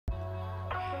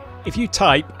If you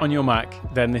type on your Mac,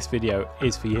 then this video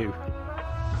is for you.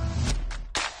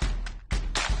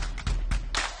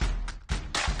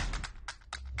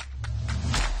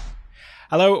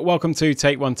 Hello, welcome to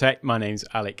Take One Tech. My name's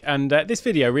Alec, and this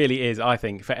video really is, I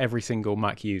think, for every single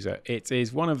Mac user. It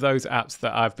is one of those apps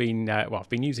that I've been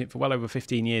using it for well over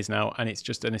 15 years now, and it's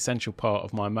just an essential part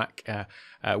of my Mac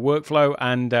workflow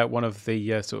and one of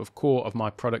the sort of core of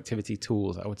my productivity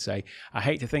tools, I would say. I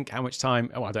hate to think how much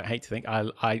time. Oh, I don't hate to think.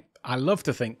 I love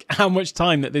to think how much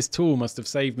time that this tool must have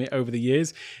saved me over the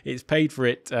years. It's paid for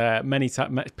it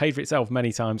paid for itself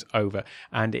many times over,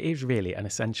 and it is really an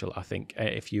essential, I think,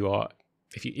 if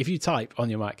you type on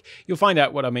your Mac. You'll find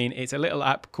out what I mean. It's a little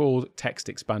app called Text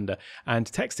Expander, and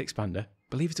Text Expander,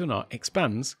 believe it or not,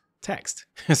 expands text.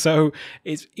 So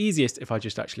it's easiest if I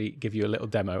just actually give you a little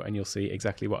demo and you'll see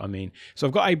exactly what I mean. So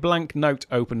I've got a blank note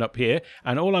opened up here,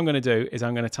 and all I'm going to do is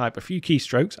I'm going to type a few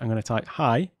keystrokes. I'm going to type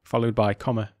hi followed by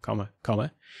comma, comma,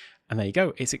 comma. And there you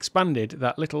go. It's expanded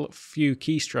that little few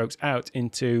keystrokes out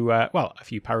into, a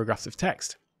few paragraphs of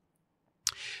text.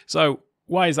 So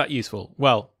why is that useful?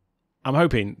 Well, I'm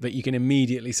hoping that you can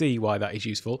immediately see why that is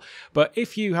useful. But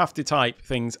if you have to type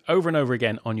things over and over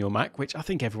again on your Mac, which I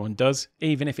think everyone does,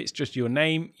 even if it's just your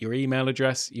name, your email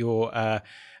address, your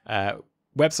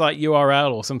website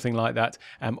URL or something like that,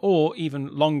 or even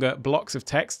longer blocks of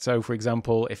text. So for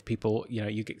example, if people,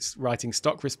 you get writing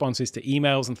stock responses to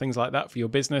emails and things like that for your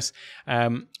business,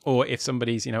 or if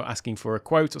somebody's, asking for a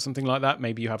quote or something like that,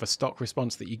 maybe you have a stock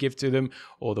response that you give to them,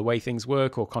 or the way things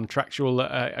work, or contractual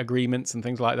agreements and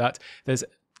things like that. There's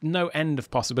no end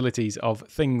of possibilities of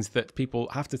things that people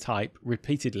have to type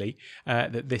repeatedly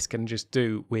that this can just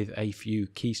do with a few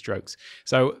keystrokes.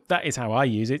 So that is how I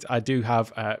use it. I do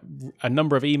have a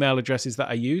number of email addresses that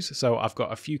I use. So I've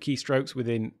got a few keystrokes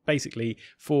within basically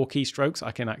 4 keystrokes.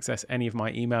 I can access any of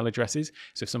my email addresses.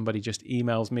 So if somebody just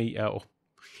emails me, or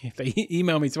if they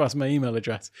email me to ask my email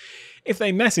address, if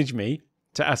they message me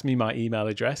to ask me my email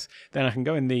address, then I can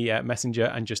go in the messenger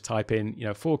and just type in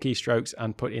 4 keystrokes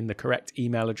and put in the correct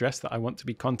email address that I want to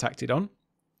be contacted on.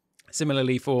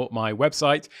 Similarly for my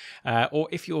website, or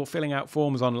if you're filling out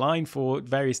forms online for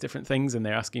various different things and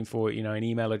they're asking for an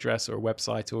email address or a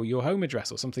website or your home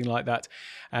address or something like that,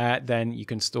 then you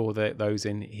can store those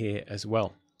in here as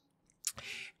well.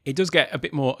 It does get a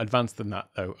bit more advanced than that,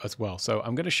 though, as well. So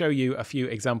I'm going to show you a few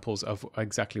examples of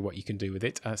exactly what you can do with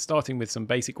it, starting with some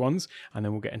basic ones, and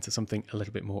then we'll get into something a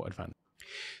little bit more advanced.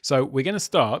 So we're going to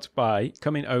start by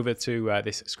coming over to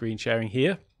this screen sharing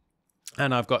here,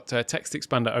 and I've got Text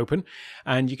Expander open,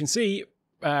 and you can see,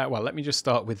 let me just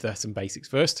start with some basics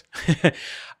first.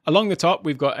 Along the top,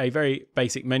 we've got a very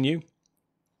basic menu.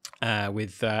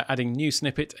 With adding new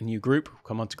snippet, a new group. We'll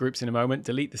come on to groups in a moment.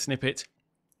 Delete the snippet.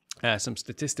 Some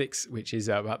statistics, which is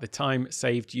about the time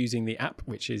saved using the app,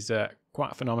 which is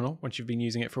quite phenomenal once you've been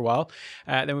using it for a while.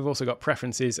 Then we've also got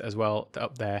preferences as well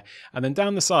up there. And then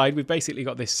down the side, we've basically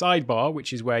got this sidebar,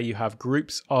 which is where you have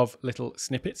groups of little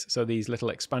snippets. So these little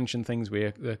expansion things,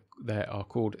 they are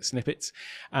called snippets.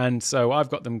 And so I've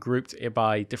got them grouped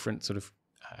by different sort of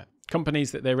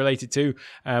companies that they're related to,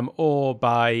 or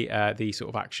by the sort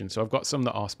of action. So I've got some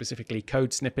that are specifically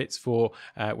code snippets for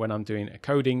when I'm doing a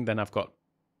coding. Then I've got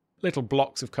little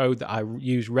blocks of code that I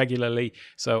use regularly.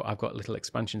 So I've got little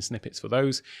expansion snippets for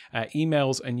those.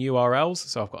 Emails and URLs.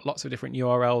 So I've got lots of different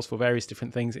URLs for various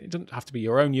different things. It doesn't have to be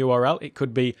your own URL. It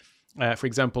could be, for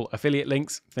example, affiliate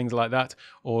links, things like that,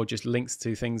 or just links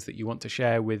to things that you want to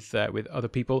share with other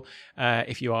people.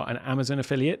 If you are an Amazon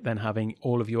affiliate, then having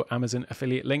all of your Amazon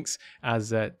affiliate links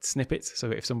as snippets. So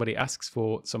if somebody asks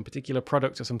for some particular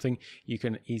product or something, you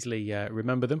can easily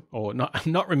remember them, or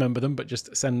not remember them, but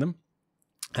just send them.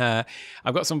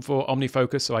 I've got some for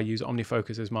OmniFocus, so I use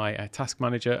OmniFocus as my task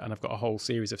manager, and I've got a whole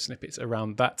series of snippets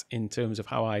around that in terms of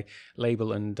how I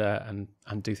label and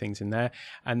do things in there.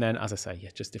 And then, as I say,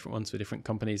 just different ones for different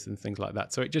companies and things like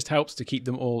that. So it just helps to keep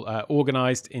them all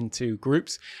organized into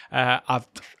groups. I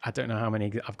don't know how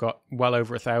many I've got, well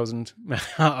over 1,000.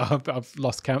 I've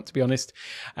lost count, to be honest.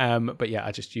 But yeah,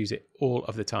 I just use it all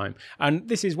of the time. And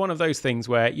this is one of those things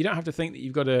where you don't have to think that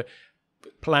you've got to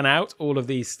plan out all of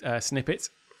these snippets,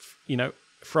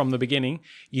 from the beginning.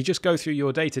 You just go through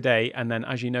your day-to-day, and then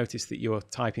as you notice that you're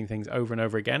typing things over and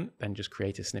over again, then just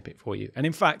create a snippet for you. And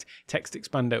in fact, Text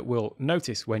Expander will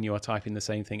notice when you are typing the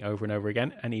same thing over and over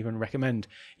again, and even recommend,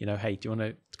 hey, do you want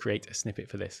to create a snippet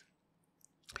for this?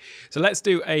 So let's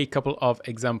do a couple of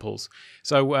examples.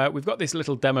 So we've got this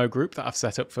little demo group that I've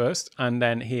set up first, and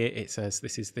then here it says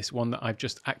this is this one that I've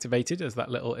just activated as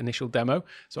that little initial demo.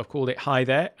 So I've called it hi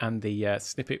there, and the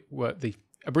snippet, the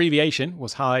abbreviation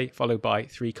was hi followed by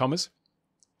 3 commas.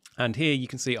 And here you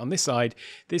can see on this side,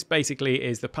 this basically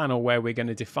is the panel where we're going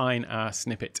to define our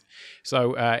snippet.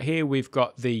 So here we've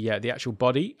got the actual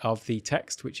body of the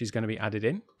text, which is going to be added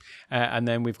in. And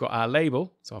then we've got our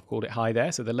label. So I've called it hi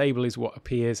there. So the label is what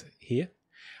appears here.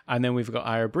 And then we've got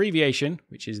our abbreviation,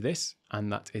 which is this,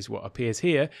 and that is what appears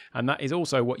here. And that is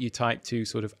also what you type to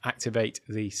sort of activate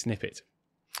the snippet.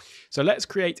 So let's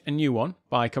create a new one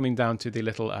by coming down to the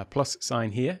little plus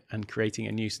sign here and creating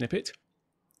a new snippet.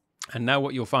 And now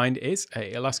what you'll find is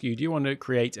it'll ask you, do you want to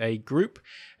create a group,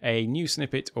 a new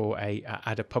snippet, or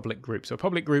add a public group? So a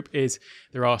public group is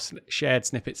there are shared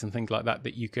snippets and things like that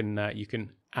that you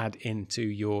can add into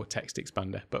your text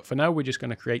expander. But for now, we're just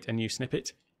going to create a new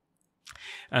snippet.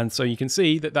 And so you can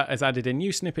see that that has added a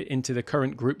new snippet into the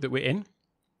current group that we're in.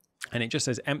 And it just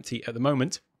says empty at the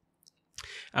moment.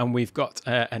 And we've got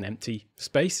an empty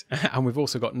space. And we've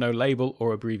also got no label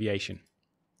or abbreviation.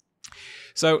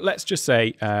 So let's just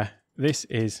say this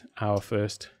is our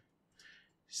first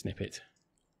snippet,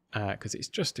 because it's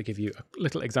just to give you a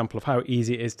little example of how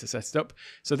easy it is to set it up.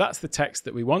 So that's the text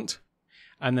that we want.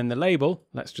 And then the label,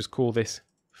 let's just call this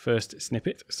first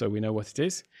snippet so we know what it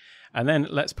is. And then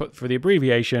let's put for the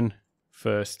abbreviation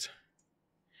first.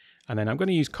 And then I'm going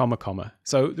to use comma, comma.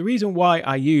 So the reason why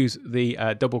I use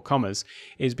the double commas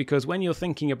is because when you're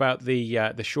thinking about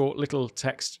the short little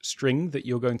text string that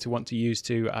you're going to want to use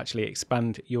to actually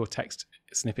expand your text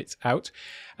snippets out,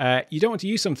 you don't want to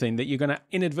use something that you're going to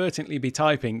inadvertently be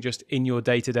typing just in your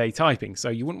day-to-day typing. So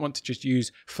you wouldn't want to just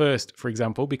use first, for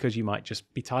example, because you might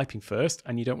just be typing first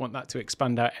and you don't want that to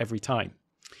expand out every time.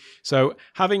 So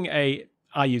having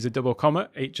I use a double comma.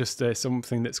 It just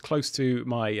something that's close to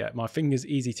my fingers,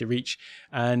 easy to reach,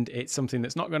 and it's something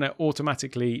that's not going to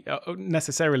automatically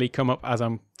necessarily come up as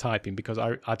I'm typing, because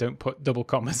I don't put double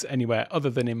commas anywhere other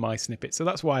than in my snippet. So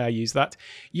that's why I use that.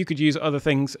 You could use other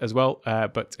things as well,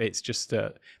 but it's just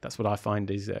that's what I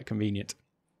find is convenient.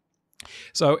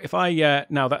 So if I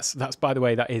now that's by the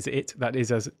way, that is it. That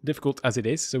is as difficult as it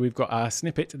is. So we've got our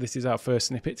snippet. This is our first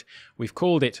snippet. We've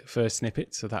called it first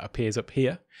snippet, so that appears up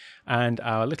here. And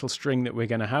our little string that we're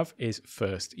going to have is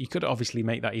first. You could obviously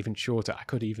make that even shorter. I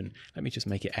could even, let me just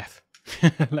make it F.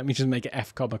 Let me just make it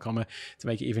F comma comma to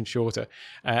make it even shorter.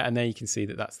 And there you can see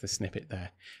that that's the snippet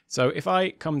there. So if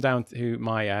I come down to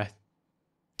my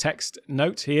text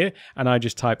note here and I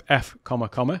just type F comma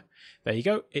comma, there you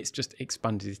go. It's just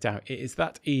expanded it out. It is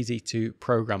that easy to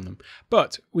program them.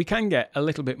 But we can get a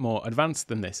little bit more advanced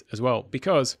than this as well,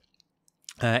 because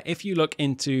if you look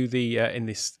into the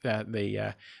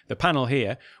panel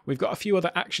here, we've got a few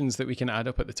other actions that we can add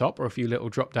up at the top, or a few little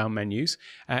drop-down menus,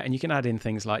 and you can add in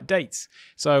things like dates.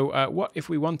 So what if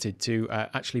we wanted to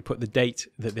actually put the date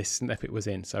that this snippet was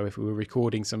in? So if we were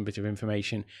recording some bit of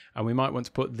information, and we might want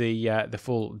to put the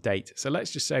full date. So let's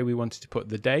just say we wanted to put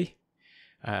the day,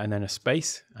 and then a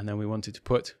space, and then we wanted to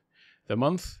put the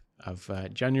month of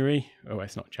January. Oh,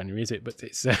 it's not January, is it? But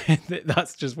it's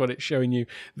that's just what it's showing you,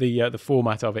 the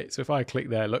format of it. So if I click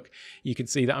there, look, you can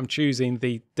see that I'm choosing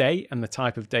the day and the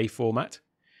type of day format,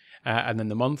 and then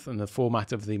the month and the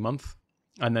format of the month,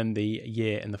 and then the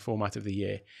year and the format of the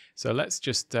year. So let's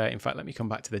just, in fact, let me come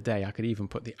back to the day. I could even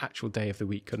put the actual day of the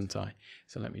week, couldn't I?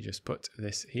 So let me just put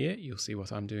this here. You'll see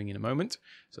what I'm doing in a moment.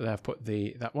 So there I've put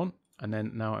that one. And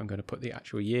then now I'm going to put the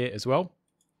actual year as well.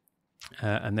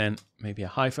 And then maybe a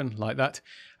hyphen like that.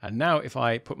 And now if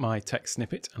I put my text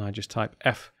snippet and I just type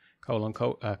F colon,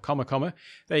 comma, comma,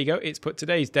 there you go. It's put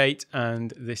today's date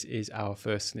and this is our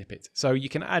first snippet. So you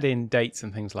can add in dates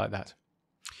and things like that.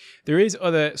 There is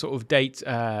other sort of date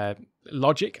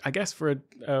logic, I guess, for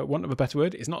a want of a better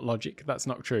word. It's not logic. That's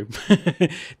not true.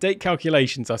 Date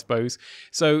calculations, I suppose.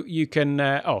 So you can,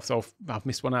 so I've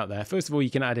missed one out there. First of all, you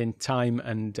can add in time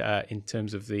and in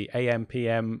terms of the AM,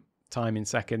 PM, time in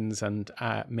seconds and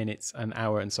minutes and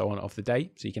hour and so on of the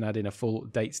day. So you can add in a full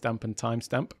date stamp and time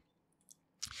stamp.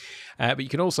 But you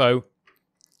can also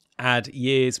add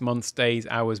years, months, days,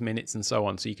 hours, minutes, and so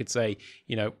on. So you could say,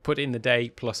 put in the day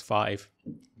plus 5,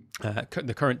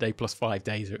 the current day plus 5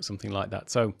 days or something like that.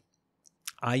 So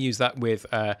I use that with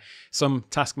some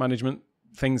task management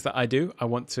things that I do. I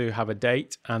want to have a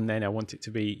date and then I want it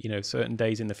to be, certain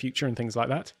days in the future and things like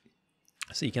that.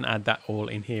 So you can add that all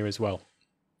in here as well.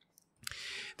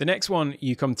 The next one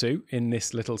you come to in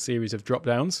this little series of drop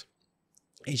downs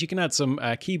is you can add some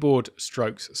keyboard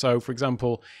strokes. So for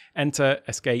example, enter,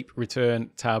 escape, return,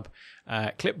 tab,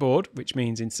 clipboard, which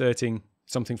means inserting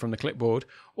something from the clipboard,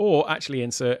 or actually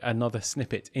insert another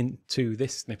snippet into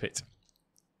this snippet.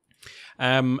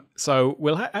 So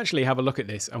we'll actually have a look at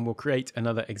this and we'll create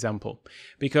another example,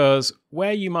 because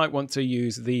where you might want to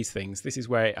use these things, this is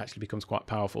where it actually becomes quite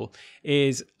powerful,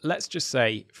 is let's just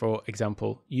say, for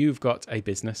example, you've got a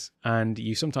business and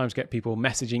you sometimes get people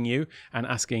messaging you and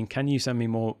asking, can you send me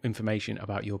more information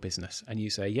about your business? And you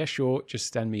say, yes, sure,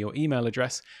 just send me your email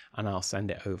address and I'll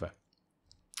send it over.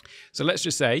 So let's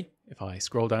just say, if I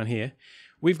scroll down here,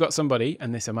 we've got somebody,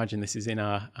 and imagine this is in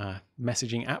our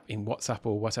messaging app in WhatsApp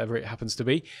or whatever it happens to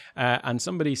be, and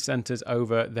somebody sent us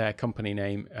over their company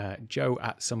name,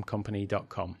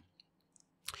 joe@somecompany.com.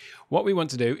 What we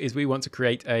want to do is we want to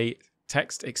create a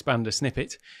text expander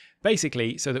snippet,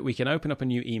 basically so that we can open up a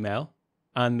new email,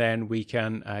 and then we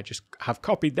can just have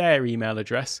copied their email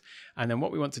address. And then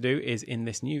what we want to do is in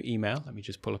this new email, let me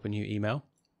just pull up a new email.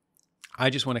 I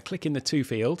just want to click in the to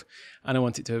field, and I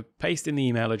want it to paste in the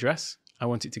email address. I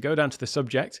want it to go down to the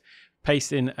subject,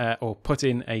 paste in or put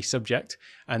in a subject,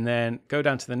 and then go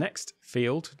down to the next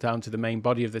field, down to the main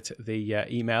body of the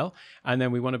email. And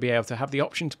then we want to be able to have the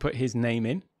option to put his name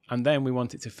in. And then we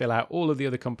want it to fill out all of the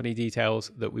other company details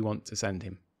that we want to send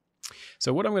him.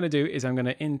 So what I'm going to do is I'm going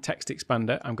to, in Text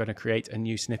Expander, I'm going to create a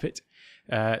new snippet.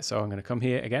 So I'm going to come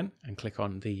here again and click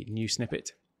on the new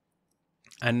snippet.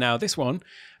 And now this one,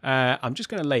 I'm just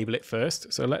going to label it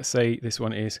first. So let's say this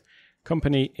one is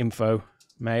company info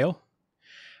mail.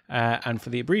 And for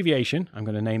the abbreviation, I'm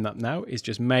going to name that now, is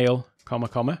just mail,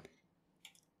 comma.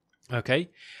 Okay.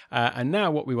 And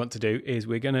now what we want to do is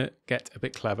we're going to get a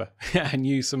bit clever and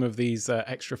use some of these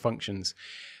extra functions.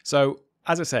 So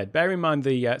as I said, bear in mind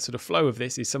the sort of flow of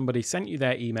this is somebody sent you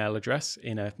their email address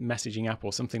in a messaging app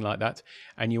or something like that,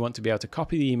 and you want to be able to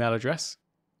copy the email address.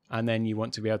 And then you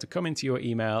want to be able to come into your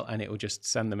email and it will just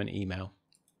send them an email.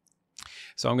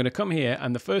 So I'm going to come here,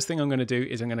 and the first thing I'm going to do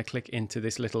is I'm going to click into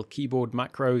this little keyboard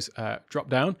macros drop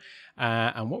down.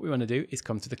 And what we want to do is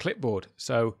come to the clipboard.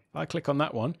 So if I click on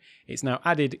that one, it's now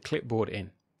added clipboard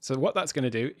in. So what that's going to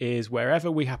do is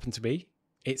wherever we happen to be,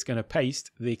 it's going to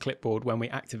paste the clipboard when we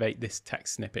activate this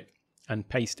text snippet and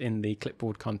paste in the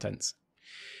clipboard contents.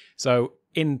 So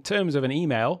in terms of an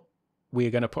email, we're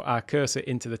going to put our cursor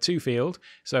into the to field,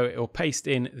 so it will paste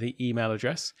in the email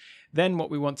address. Then what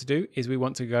we want to do is we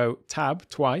want to go tab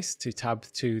twice to tab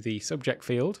to the subject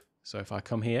field. So if I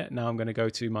come here, now I'm going to go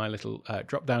to my little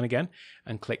drop down again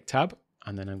and click tab,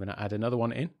 and then I'm going to add another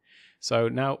one in. So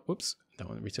now, whoops, don't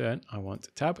want to return, I want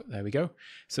tab, there we go.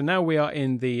 So now we are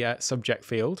in the subject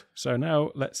field. So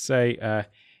now let's say,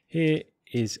 here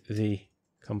is the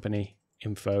company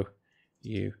info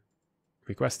you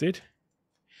requested.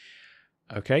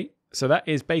 Okay, so that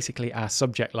is basically our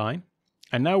subject line.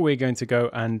 And now we're going to go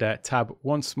and tab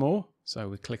once more. So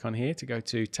we click on here to go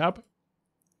to tab.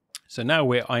 So now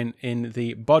we're in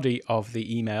the body of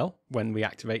the email when we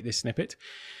activate this snippet.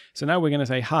 So now we're going to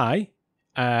say hi,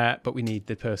 but we need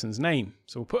the person's name.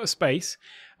 So we'll put a space.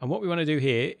 And what we want to do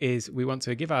here is we want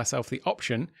to give ourselves the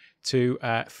option to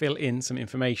fill in some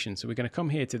information. So we're going to come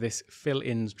here to this fill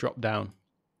ins drop down.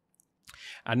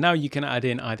 And now you can add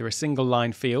in either a single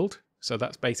line field. So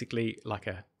that's basically like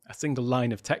a single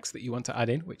line of text that you want to add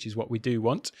in, which is what we do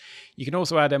want. You can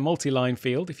also add a multi-line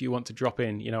field if you want to drop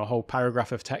in, a whole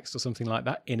paragraph of text or something like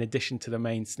that in addition to the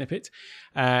main snippet.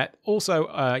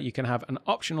 Also, you can have an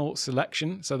optional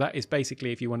selection. So that is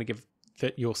basically if you want to give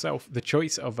yourself the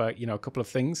choice of a couple of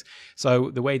things. So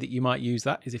the way that you might use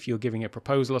that is if you're giving a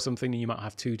proposal or something and you might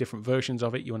have two different versions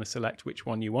of it, you want to select which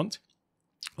one you want.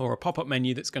 Or a pop-up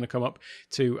menu that's going to come up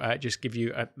to just give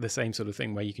you the same sort of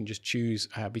thing where you can just choose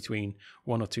between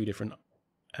one or two different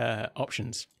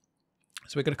options.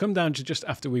 So we're going to come down to just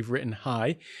after we've written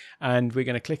hi, and we're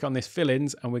going to click on this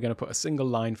fill-ins, and we're going to put a single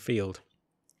line field.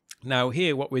 Now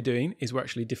here what we're doing is we're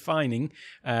actually defining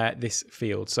this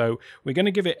field. So we're going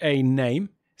to give it a name.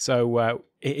 So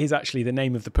it is actually the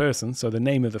name of the person. So the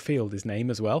name of the field is name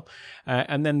as well.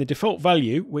 And then the default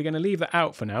value, we're going to leave that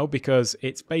out for now because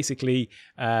it's basically,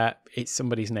 it's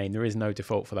somebody's name. There is no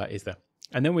default for that, is there?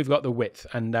 And then we've got the width,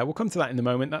 and we'll come to that in a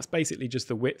moment. That's basically just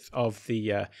the width of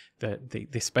the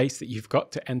space that you've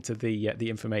got to enter the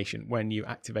information when you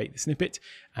activate the snippet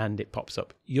and it pops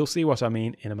up. You'll see what I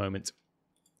mean in a moment.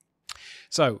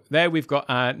 So there we've got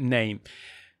our name.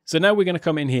 So now we're going to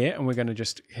come in here and we're going to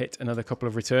just hit another couple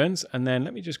of returns, and then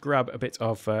let me just grab a bit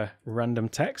of random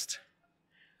text.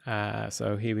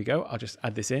 So here we go. I'll just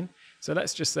add this in. So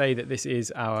let's just say that this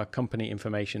is our company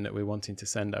information that we're wanting to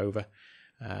send over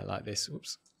like this.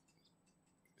 Oops.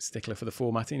 Stickler for the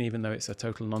formatting, even though it's a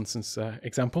total nonsense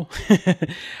example.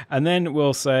 And then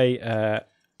we'll say,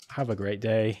 have a great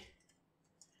day,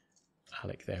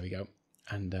 Alec. There we go.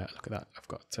 And look at that. I've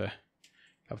got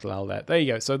capital L there. There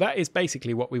you go. So that is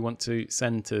basically what we want to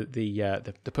send to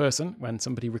the person when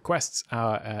somebody requests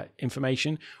our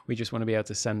information. We just want to be able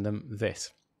to send them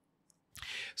this.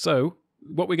 So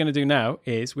what we're going to do now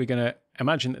is we're going to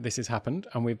imagine that this has happened,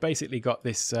 and we've basically got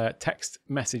this text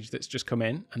message that's just come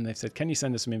in, and they've said, can you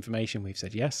send us some information? We've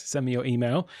said, yes, send me your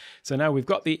email. So now we've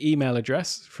got the email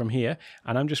address from here,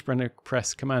 and I'm just going to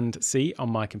press Command C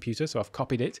on my computer. So I've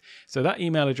copied it. So that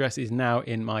email address is now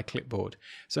in my clipboard.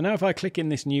 So now if I click in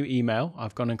this new email,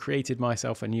 I've gone and created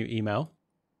myself a new email.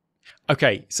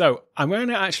 Okay, so I'm going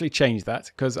to actually change that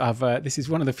because this is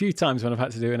one of the few times when I've had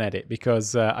to do an edit,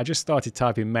 because I just started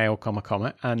typing mail,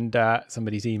 comma, and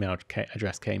somebody's email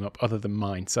address came up other than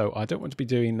mine. So I don't want to be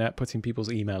doing putting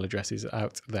people's email addresses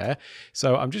out there.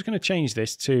 So I'm just going to change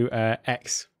this to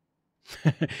X,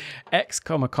 X,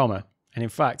 comma, and in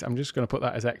fact, I'm just going to put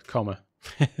that as X, comma.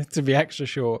 To be extra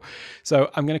sure.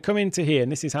 So I'm going to come into here,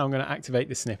 and this is how I'm going to activate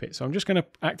the snippet. So I'm just going to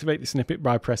activate the snippet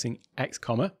by pressing X,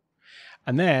 comma.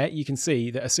 And there you can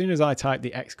see that as soon as I type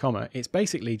the X, comma, it's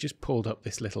basically just pulled up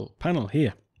this little panel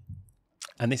here.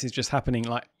 And this is just happening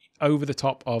like over the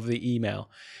top of the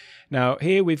email. Now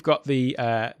here we've got the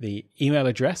email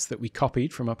address that we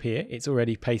copied from up here. It's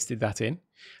already pasted that in.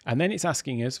 And then it's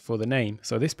asking us for the name.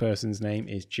 So this person's name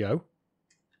is Joe.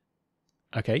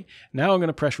 Okay, now I'm going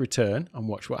to press return and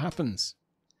watch what happens.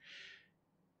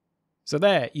 So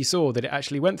there you saw that it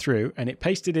actually went through and it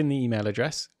pasted in the email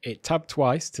address. It tabbed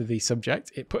twice to the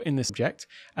subject. It put in the subject,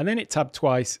 and then it tabbed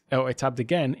twice, or it tabbed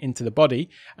again into the body.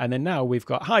 And then now we've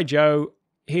got, hi Joe,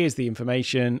 here's the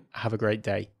information. Have a great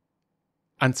day.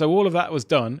 And so all of that was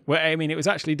done. Well, I mean, it was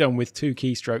actually done with 2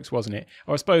 keystrokes, wasn't it?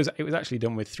 Or I suppose it was actually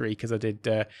done with 3, because I did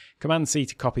Command C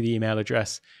to copy the email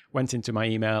address, went into my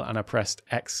email, and I pressed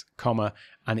X, comma,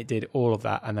 and it did all of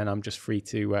that. And then I'm just free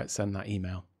to send that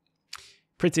email.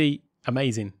 Pretty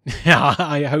amazing.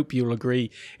 I hope you'll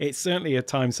agree. It's certainly a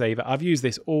time saver. I've used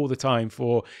this all the time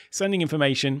for sending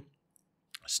information,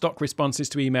 stock responses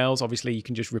to emails. Obviously, you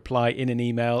can just reply in an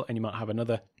email, and you might have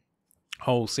another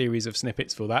whole series of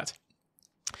snippets for that.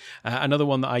 Another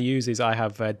one that I use is I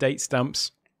have date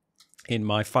stamps in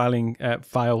my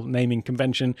file naming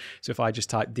convention. So if I just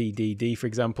type DDD, for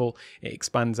example, it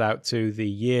expands out to the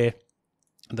year,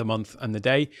 the month, and the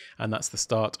day, and that's the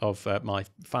start of my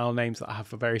file names that I have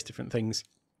for various different things.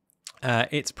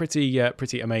 It's pretty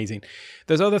amazing.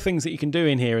 There's other things that you can do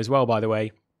in here as well, by the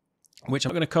way, which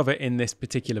I'm going to cover in this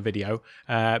particular video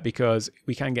because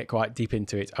we can get quite deep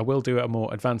into it. I will do a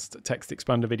more advanced text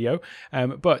expander video,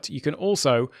 but you can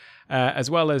also, as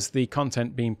well as the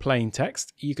content being plain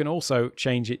text, you can also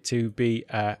change it to be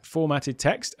formatted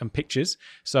text and pictures.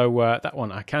 So that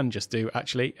one I can just do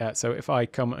actually. So if I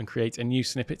come and create a new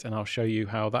snippet, and I'll show you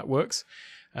how that works.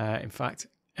 In fact,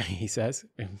 he says,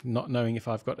 not knowing if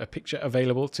I've got a picture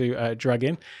available to drag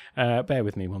in. Bear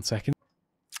with me 1 second.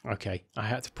 Okay, I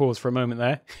had to pause for a moment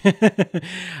there.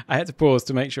 I had to pause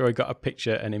to make sure I got a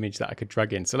picture, an image that I could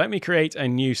drag in. So let me create a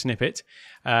new snippet,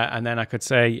 and then I could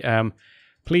say,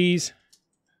 please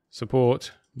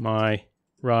support my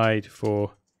ride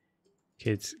for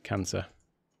kids cancer.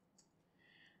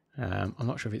 I'm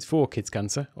not sure if it's for kids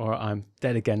cancer or I'm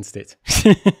dead against it.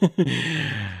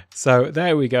 So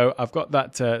there we go. I've got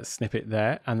that snippet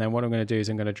there. And then what I'm going to do is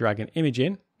I'm going to drag an image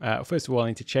in. First of all, I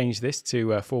need to change this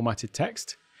to formatted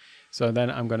text. So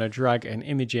then I'm going to drag an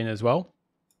image in as well,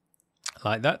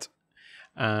 like that.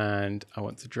 And I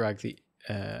want to drag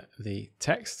the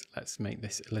text. Let's make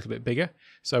this a little bit bigger.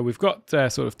 So we've got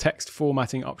sort of text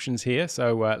formatting options here.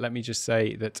 So let me just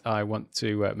say that I want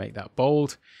to make that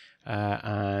bold.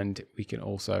 And we can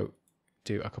also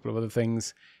do a couple of other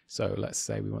things. So let's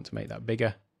say we want to make that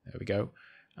bigger. There we go.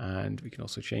 And we can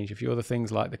also change a few other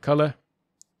things like the color.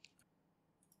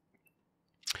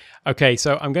 Okay,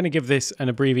 so I'm going to give this an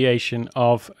abbreviation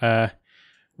of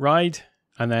ride,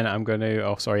 and then I'm going to,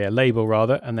 a label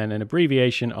rather, and then an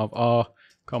abbreviation of R,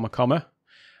 comma.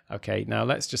 Okay, now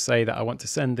let's just say that I want to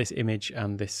send this image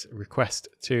and this request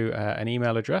to an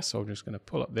email address. So I'm just going to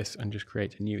pull up this and just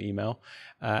create a new email.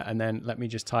 And then let me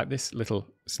just type this little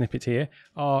snippet here,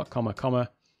 R, comma,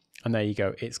 and there you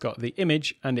go. It's got the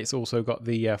image and it's also got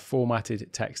the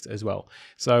formatted text as well.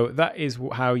 So that is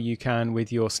how you can,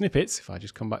 with your snippets, if I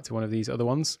just come back to one of these other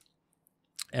ones,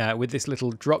 with this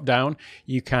little drop down,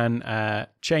 you can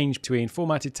change between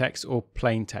formatted text or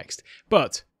plain text.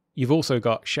 But you've also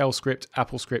got shell script,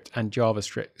 Apple script, and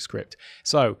JavaScript.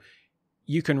 So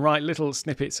you can write little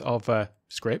snippets of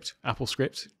script, Apple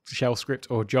script, shell script,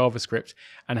 or JavaScript,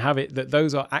 and have it that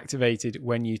those are activated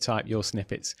when you type your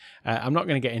snippets. I'm not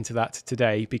going to get into that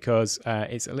today because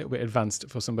it's a little bit advanced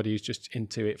for somebody who's just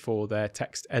into it for their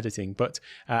text editing, but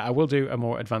I will do a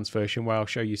more advanced version where I'll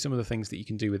show you some of the things that you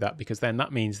can do with that, because then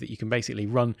that means that you can basically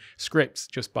run scripts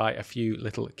just by a few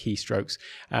little keystrokes.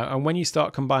 And when you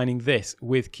start combining this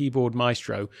with Keyboard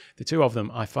Maestro, the two of them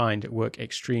I find work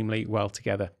extremely well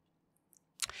together.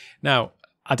 Now,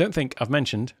 I don't think I've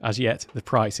mentioned as yet the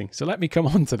pricing, so let me come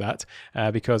on to that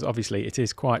because obviously it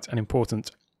is quite an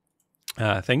important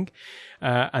thing,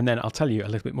 and then I'll tell you a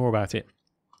little bit more about it.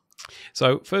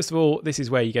 So first of all, this is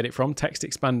where you get it from,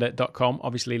 textexpander.com.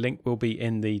 Obviously, link will be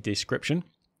in the description.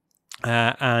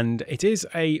 And it is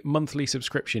a monthly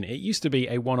subscription. It used to be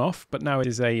a one-off, but now it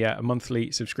is a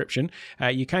monthly subscription.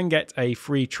 You can get a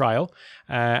free trial,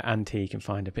 and here you can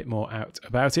find a bit more out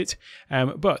about it.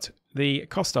 But the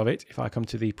cost of it, if I come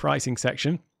to the pricing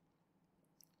section,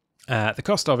 the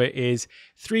cost of it is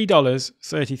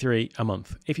 $3.33 a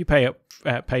month. If you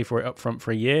pay for it up front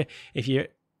for a year, if you're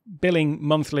billing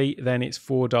monthly, then it's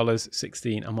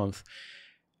 $4.16 a month.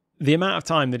 The amount of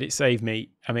time that it saved me,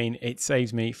 I mean, it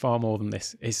saves me far more than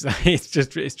this. It's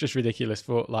just ridiculous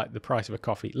for like the price of a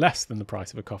coffee, less than the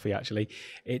price of a coffee actually.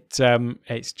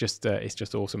 It's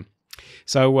just awesome.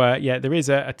 So yeah, there is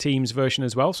a Teams version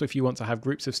as well. So if you want to have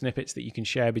groups of snippets that you can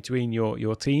share between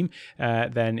your team,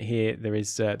 then here there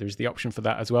is the option for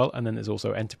that as well. And then there's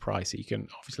also Enterprise, so you can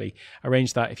obviously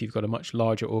arrange that if you've got a much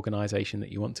larger organization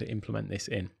that you want to implement this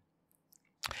in.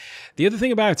 The other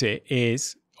thing about it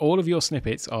is all of your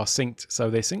snippets are synced, so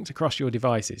they're synced across your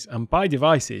devices, and by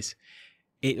devices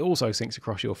it also syncs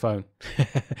across your phone.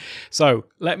 So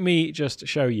let me just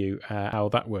show you how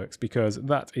that works, because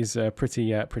that is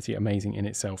pretty amazing in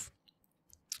itself.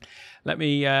 Let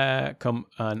me come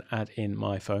and add in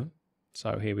my phone.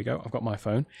 So here we go, I've got my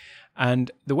phone, and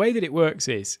the way that it works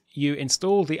is you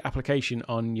install the application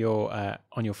on your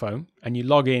phone, and you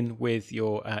log in with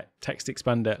your Text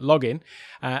Expander login,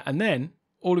 and then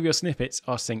all of your snippets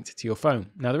are synced to your phone.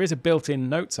 Now, there is a built-in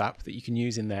Notes app that you can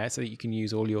use in there so that you can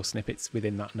use all your snippets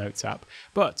within that Notes app,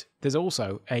 but there's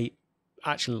also a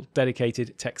actual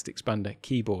dedicated Text Expander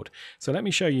keyboard. So let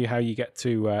me show you how you get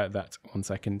to that. 1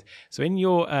 second. So in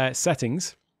your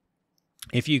settings,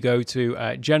 if you go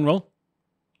to General,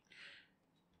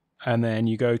 and then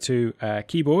you go to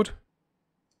Keyboard,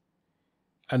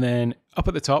 and then up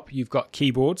at the top, you've got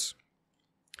Keyboards.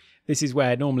 This is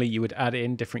where normally you would add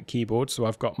in different keyboards. So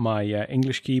I've got my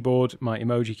English keyboard, my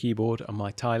emoji keyboard, and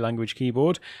my Thai language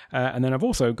keyboard. And then I've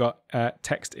also got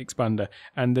Text Expander.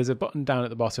 And there's a button down at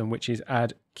the bottom which is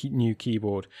Add New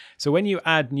Keyboard. So when you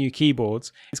add new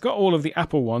keyboards, it's got all of the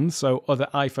Apple ones. So other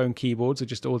iPhone keyboards are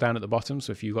just all down at the bottom.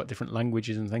 So if you've got different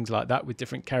languages and things like that with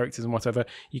different characters and whatever,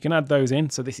 you can add those in.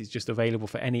 So this is just available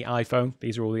for any iPhone.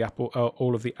 These are all the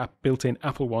all of the built-in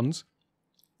Apple ones.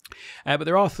 But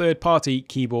there are third-party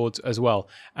keyboards as well,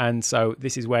 and so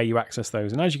this is where you access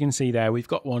those. And as you can see there, we've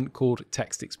got one called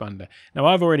Text Expander. Now,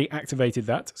 I've already activated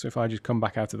that, so if I just come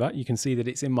back out of that, you can see that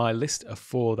it's in my list of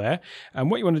 4 there. And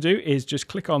what you want to do is just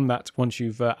click on that once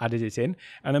you've added it in,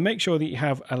 and then make sure that you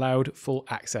have allowed full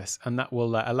access, and that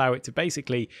will allow it to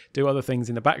basically do other things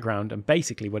in the background. And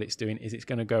basically what it's doing is it's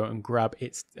going to go and grab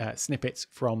its snippets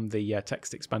from the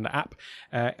Text Expander app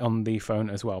on the phone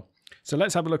as well. So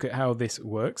let's have a look at how this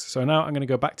works. So now I'm going to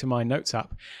go back to my Notes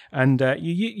app, and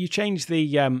you change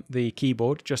the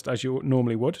keyboard just as you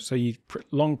normally would. So you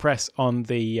long press on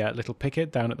the little picker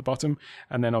down at the bottom,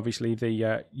 and then obviously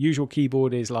the usual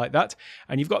keyboard is like that.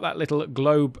 And you've got that little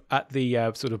globe at the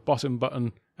sort of bottom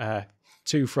button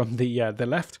from the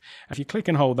left. If you click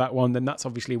and hold that one, then that's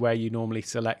obviously where you normally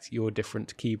select your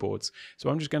different keyboards. So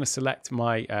I'm just going to select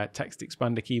my Text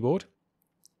Expander keyboard.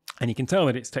 And you can tell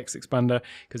that it's Text Expander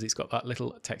because it's got that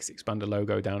little Text Expander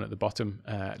logo down at the bottom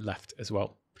left as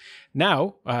well.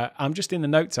 Now, I'm just in the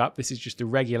Notes app. This is just a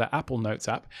regular Apple Notes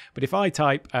app. But if I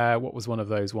type, what was one of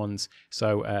those ones?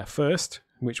 So first,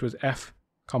 which was F,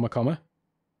 comma, comma.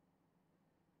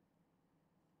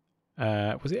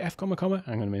 Was it F, comma, comma?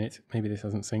 Hang on a minute. Maybe this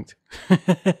hasn't synced.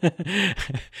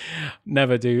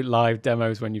 Never do live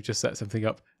demos when you've just set something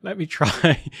up. Let me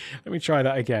try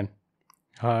that again.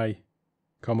 Hi.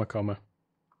 Comma, comma.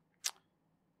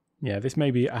 Yeah, this may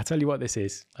be, I'll tell you what this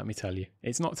is. Let me tell you.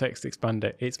 It's not Text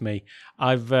Expander, it's me.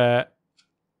 I've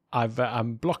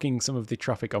I'm blocking some of the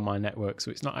traffic on my network, so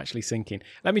it's not actually syncing.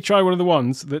 Let me try one of the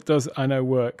ones that does, I know,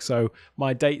 work. So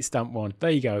my date stamp one, there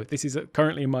you go. This is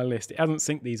currently in my list. It hasn't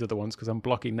synced these other ones because I'm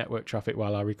blocking network traffic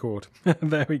while I record.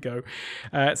 There we go.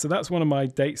 So that's one of my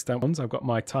date stamp ones. I've got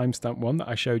my timestamp one that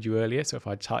I showed you earlier. So if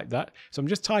I type that, so I'm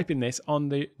just typing this on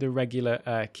the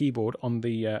regular keyboard on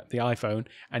the iPhone,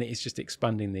 and it is just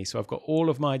expanding these. So I've got all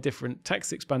of my different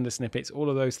text expander snippets, all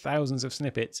of those thousands of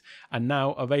snippets are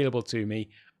now available to me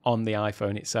on the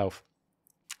iPhone itself.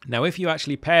 Now, if you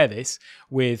actually pair this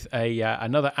with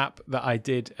another app that I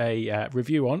did a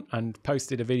review on and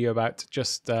posted a video about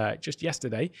just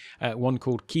yesterday, one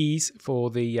called Keys for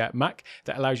the Mac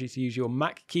that allows you to use your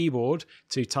Mac keyboard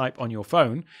to type on your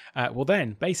phone, well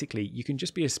then basically you can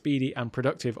just be as speedy and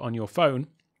productive on your phone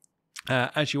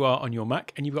as you are on your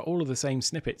Mac, and you've got all of the same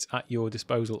snippets at your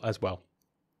disposal as well.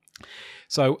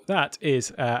 So that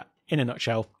is, in a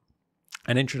nutshell,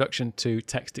 an introduction to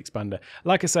Text Expander.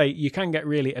 Like I say, you can get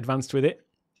really advanced with it.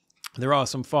 There are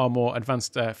some far more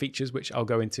advanced features which I'll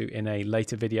go into in a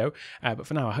later video, but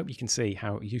for now I hope you can see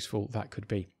how useful that could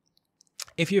be.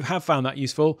 If you have found that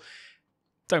useful,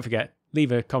 don't forget,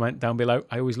 leave a comment down below.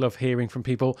 I always love hearing from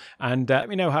people, and let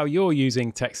me know how you're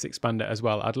using Text Expander as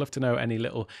well. I'd love to know any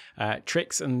little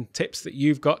tricks and tips that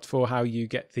you've got for how you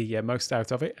get the most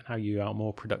out of it and how you are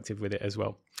more productive with it as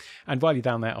well. And while you're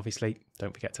down there, obviously,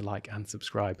 don't forget to like and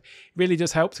subscribe. It really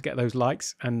does help to get those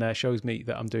likes and shows me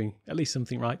that I'm doing at least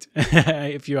something right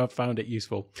if you have found it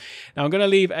useful. Now, I'm going to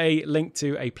leave a link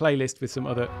to a playlist with some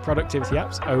other productivity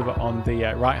apps over on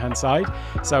the right-hand side.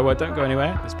 So don't go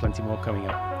anywhere. There's plenty more coming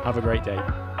up. Have a great day.